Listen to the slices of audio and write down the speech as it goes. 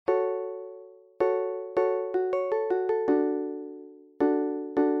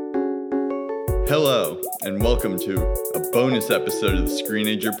Hello, and welcome to a bonus episode of the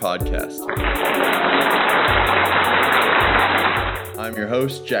Screenager Podcast. I'm your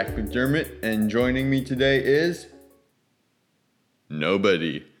host, Jack McDermott, and joining me today is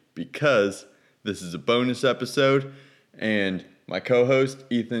nobody, because this is a bonus episode, and my co-host,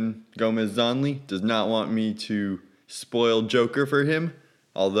 Ethan Gomez-Zonley, does not want me to spoil Joker for him,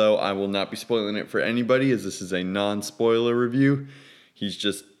 although I will not be spoiling it for anybody, as this is a non-spoiler review. He's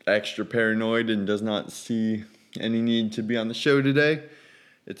just extra paranoid and does not see any need to be on the show today.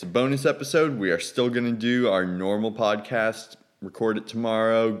 It's a bonus episode. We are still going to do our normal podcast, record it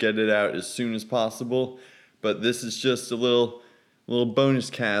tomorrow, get it out as soon as possible. But this is just a little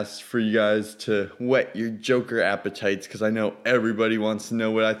bonus cast for you guys to whet your Joker appetites, because I know everybody wants to know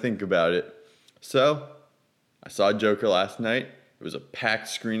what I think about it. So, I saw Joker last night. It was a packed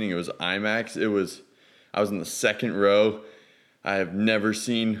screening. It was IMAX. I was in the second row. I have never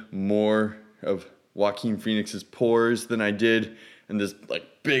seen more of Joaquin Phoenix's pores than I did in this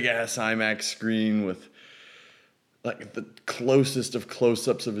big ass IMAX screen with the closest of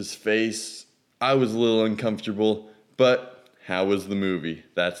close-ups of his face. I was a little uncomfortable, but how was the movie?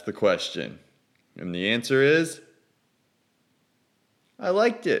 That's the question. And the answer is, I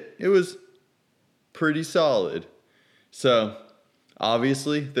liked it. It was pretty solid. So,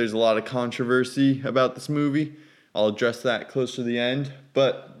 obviously, there's a lot of controversy about this movie. I'll address that close to the end.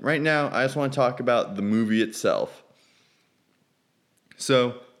 But right now, I just want to talk about the movie itself.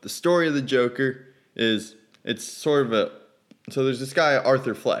 So, the story of the Joker is, it's sort of so there's this guy,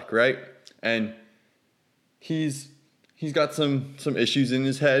 Arthur Fleck, right? And he's got some issues in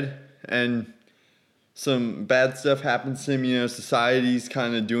his head, and some bad stuff happens to him. Society's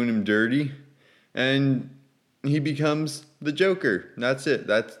kind of doing him dirty, and he becomes the Joker. That's it.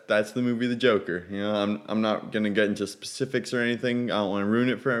 That's the movie The Joker. I'm not going to get into specifics or anything. I don't want to ruin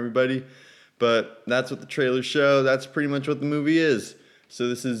it for everybody. But that's what the trailers show. That's pretty much what the movie is. So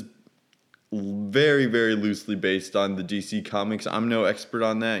this is very, very loosely based on the DC comics. I'm no expert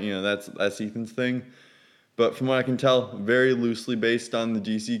on that. That's Ethan's thing. But from what I can tell, very loosely based on the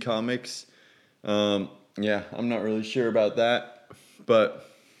DC comics. I'm not really sure about that. But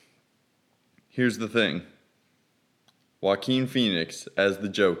here's the thing. Joaquin Phoenix as the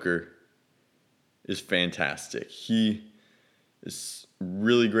Joker is fantastic. He is a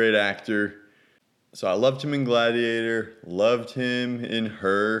really great actor. So I loved him in Gladiator, loved him in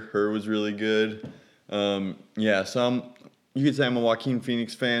Her. Her was really good. You could say I'm a Joaquin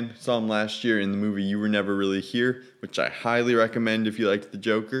Phoenix fan. Saw him last year in the movie You Were Never Really Here, which I highly recommend if you liked the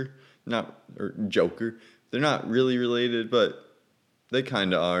Joker. Joker. They're not really related, but they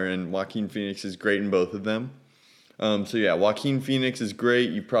kind of are, and Joaquin Phoenix is great in both of them. Joaquin Phoenix is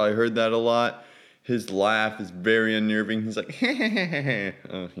great. You've probably heard that a lot. His laugh is very unnerving. He's like, I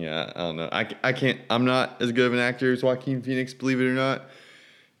don't know. I can't, I'm not as good of an actor as Joaquin Phoenix, believe it or not.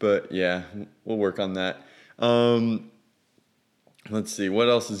 But yeah, we'll work on that. Let's see, what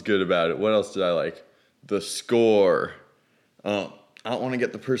else is good about it? What else did I like? The score. I don't want to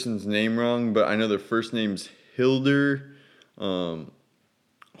get the person's name wrong, but I know their first name's Hilder. Hold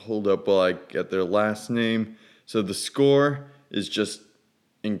up while I get their last name. So the score is just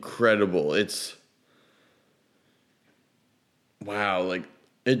incredible. It's, wow,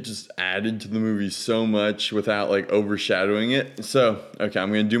 it just added to the movie so much without overshadowing it. So, okay,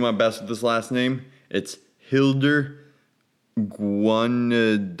 I'm going to do my best with this last name. It's Hilder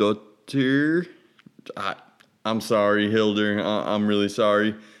Guanadotter. I'm sorry, Hilder. I'm really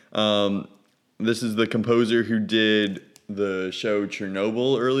sorry. This is the composer who did the show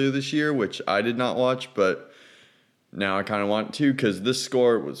Chernobyl earlier this year, which I did not watch, but now I kind of want to, because this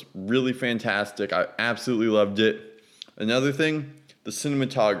score was really fantastic. I absolutely loved it. Another thing, the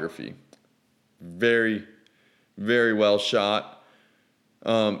cinematography. Very, very well shot.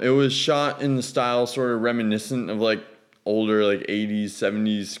 It was shot in the style sort of reminiscent of older 80s,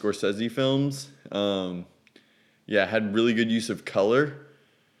 70s Scorsese films. Had really good use of color.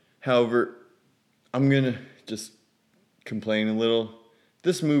 However, I'm going to just complain a little.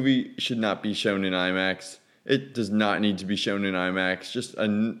 This movie should not be shown in IMAX. It does not need to be shown in IMAX. Just a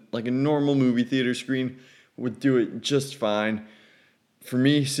normal movie theater screen would do it just fine. For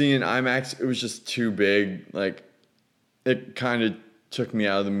me, seeing IMAX, it was just too big. It kind of took me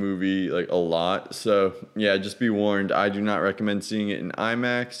out of the movie a lot. So yeah, just be warned. I do not recommend seeing it in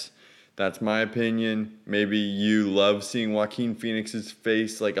IMAX. That's my opinion. Maybe you love seeing Joaquin Phoenix's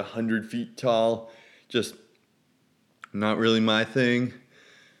face 100 feet tall. Just not really my thing.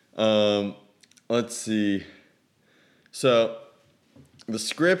 Let's see. So, the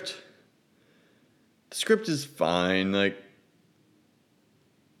script is fine.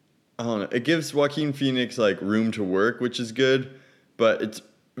 I don't know. It gives Joaquin Phoenix like room to work, which is good, but it's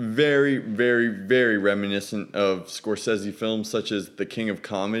very, very, very reminiscent of Scorsese films such as The King of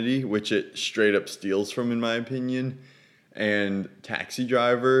Comedy, which it straight up steals from, in my opinion, and Taxi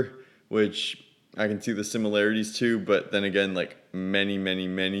Driver, which I can see the similarities to, but then again, like many, many,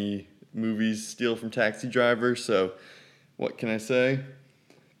 many movies steal from Taxi Driver, so what can I say?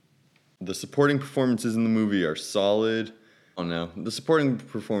 The supporting performances in the movie are solid. Oh no, the supporting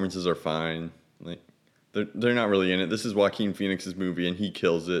performances are fine. Like they're not really in it. This is Joaquin Phoenix's movie and he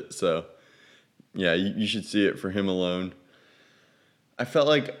kills it. So yeah, you should see it for him alone. I felt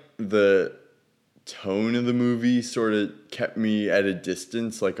like the tone of the movie sort of kept me at a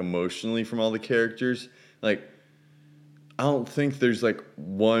distance, like emotionally, from all the characters. Like I don't think there's like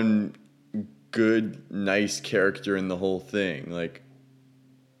one good, nice character in the whole thing. Like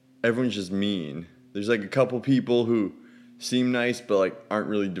everyone's just mean. There's like a couple people who seem nice but like aren't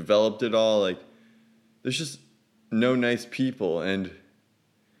really developed at all. Like there's just no nice people. And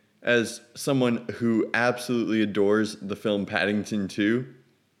as someone who absolutely adores the film Paddington 2,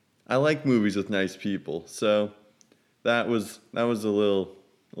 I like movies with nice people. So that was a little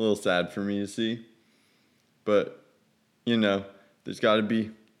sad for me to see. But you know, there's got to be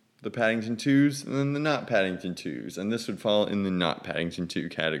the Paddington 2s and then the not Paddington 2s, and this would fall in the not Paddington 2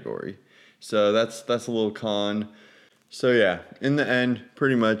 category. So that's a little con. So yeah, in the end,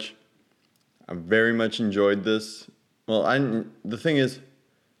 pretty much, I very much enjoyed this. Well, the thing is,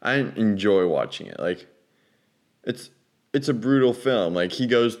 I didn't enjoy watching it. Like, it's a brutal film. Like, he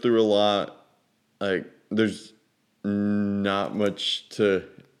goes through a lot. Like, there's not much to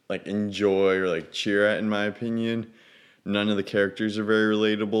like enjoy or like cheer at, in my opinion. None of the characters are very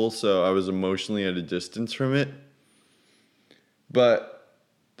relatable, so I was emotionally at a distance from it. But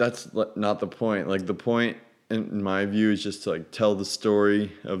that's not the point. Like, the point, in my view, is just to like tell the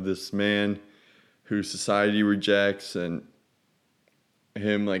story of this man who society rejects and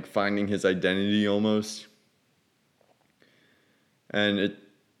him like finding his identity almost. And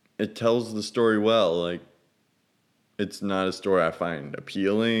it tells the story well. Like, it's not a story I find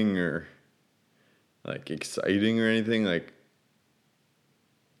appealing or like exciting or anything. Like,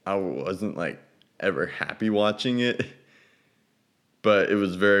 I wasn't like ever happy watching it, but it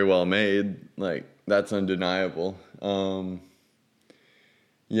was very well made. Like, that's undeniable.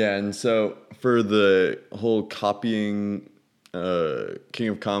 Yeah, and so for the whole copying King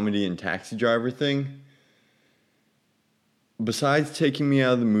of Comedy and Taxi Driver thing, besides taking me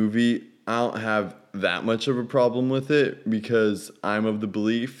out of the movie, I don't have that much of a problem with it, because I'm of the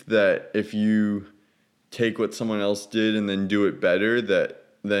belief that if you take what someone else did and then do it better, that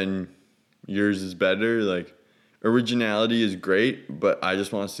then yours is better. Like, originality is great, but I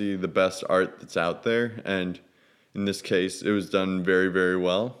just want to see the best art that's out there, and in this case, it was done very, very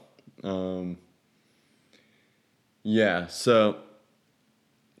well. Yeah, so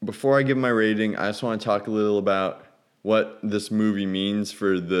before I give my rating, I just want to talk a little about what this movie means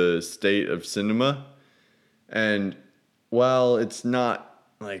for the state of cinema. And while it's not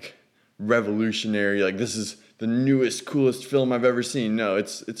like revolutionary, like this is the newest, coolest film I've ever seen, no,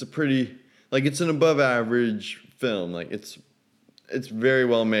 it's a pretty, like, it's an above average film. Like, it's very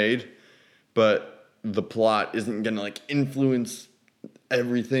well made, but the plot isn't gonna like influence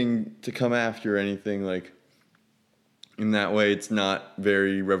everything to come after or anything. Like, in that way, it's not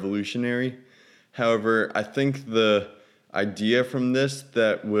very revolutionary. However, I think the idea from this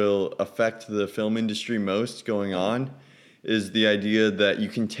that will affect the film industry most going on is the idea that you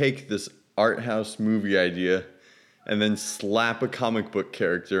can take this art house movie idea and then slap a comic book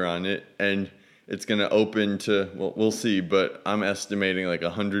character on it, and it's going to open to, well, we'll see, but I'm estimating like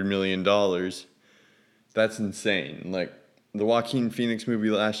 $100 million. That's insane. Like, the Joaquin Phoenix movie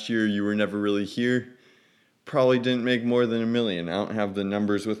last year, You Were Never Really Here, probably didn't make more than $1 million. I don't have the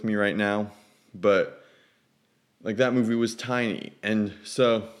numbers with me right now, but like, that movie was tiny. And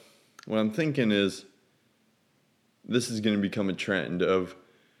so what I'm thinking is, this is going to become a trend of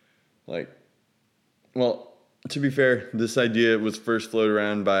like, well, to be fair, this idea was first floated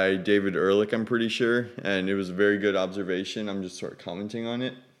around by David Ehrlich, I'm pretty sure, and it was a very good observation. I'm just sort of commenting on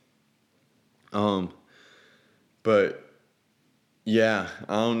it. But yeah,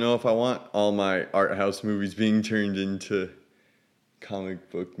 I don't know if I want all my art house movies being turned into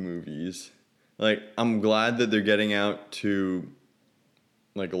comic book movies. Like, I'm glad that they're getting out to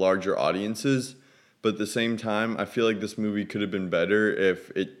like larger audiences, but at the same time, I feel like this movie could have been better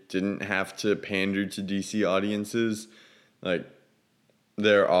if it didn't have to pander to DC audiences. Like,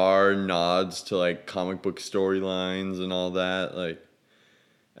 there are nods to like comic book storylines and all that. Like,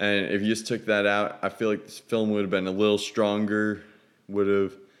 and if you just took that out, I feel like this film would have been a little stronger, would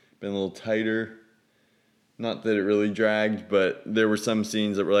have been a little tighter. Not that it really dragged, but there were some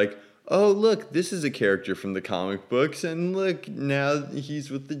scenes that were like, oh, look, this is a character from the comic books, and look, now he's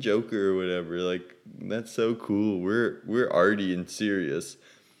with the Joker or whatever. Like, that's so cool. We're arty and serious.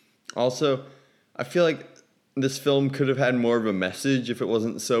 Also, I feel like this film could have had more of a message if it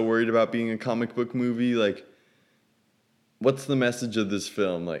wasn't so worried about being a comic book movie. Like, what's the message of this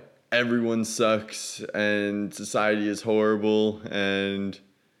film? Like, everyone sucks, and society is horrible, and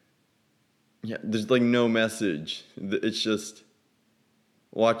yeah, there's like no message. It's just,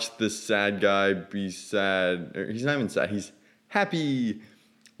 watch this sad guy be sad. Or he's not even sad, he's happy.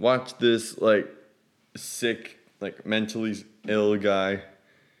 Watch this like sick, like mentally ill guy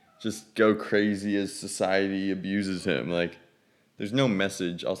just go crazy as society abuses him. Like, there's no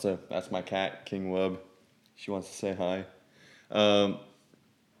message. Also, that's my cat, King Wub. She wants to say hi.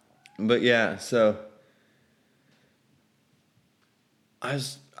 But yeah, so I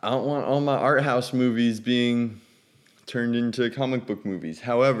don't want all my art house movies being turned into comic book movies.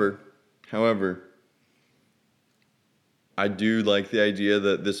 However, I do like the idea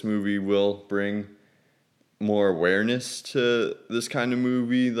that this movie will bring more awareness to this kind of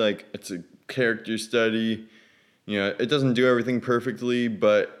movie. Like, it's a character study. You know, it doesn't do everything perfectly,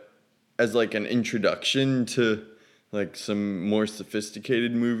 but as like an introduction to like some more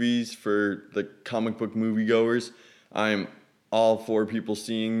sophisticated movies for the comic book moviegoers, I'm all for people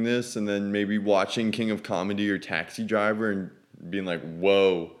seeing this and then maybe watching King of Comedy or Taxi Driver and being like,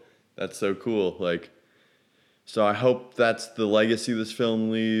 whoa, that's so cool. Like, so I hope that's the legacy this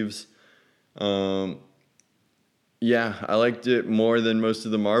film leaves. Yeah, I liked it more than most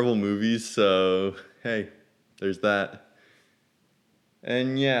of the Marvel movies, so hey, there's that.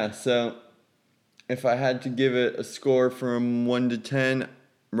 And yeah, so if I had to give it a score from 1 to 10,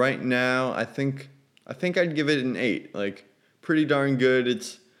 right now, I think I'd give it an 8. Like, pretty darn good.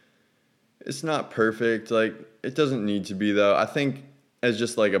 It's not perfect. Like, it doesn't need to be, though. I think as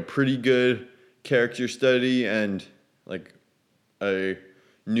just like a pretty good character study and like a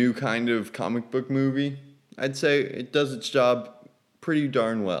new kind of comic book movie, I'd say it does its job pretty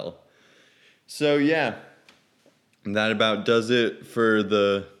darn well. So yeah, that about does it for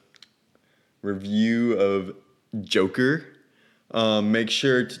the review of Joker. Make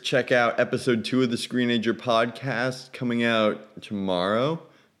sure to check out episode 2 of the Screenager Podcast coming out tomorrow,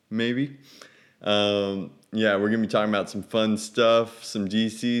 maybe. Yeah, we're going to be talking about some fun stuff, some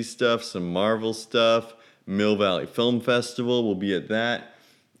DC stuff, some Marvel stuff. Mill Valley Film Festival, we'll be at that.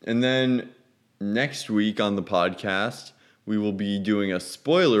 And then next week on the podcast, we will be doing a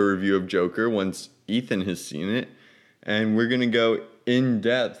spoiler review of Joker once Ethan has seen it. And we're going to go in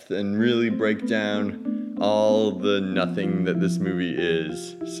depth and really break down all the nothing that this movie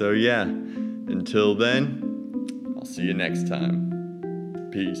is. So yeah, until then, I'll see you next time.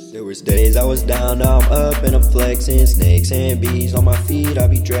 Peace. There was days I was down, now I'm up and I'm flexing. Snakes and bees on my feet, I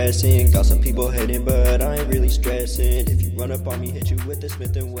be dressing. Got some people hating, but I ain't really stressing. If you run up on me, hit you with the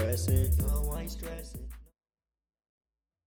Smith & Wesson. No, I ain't stressing.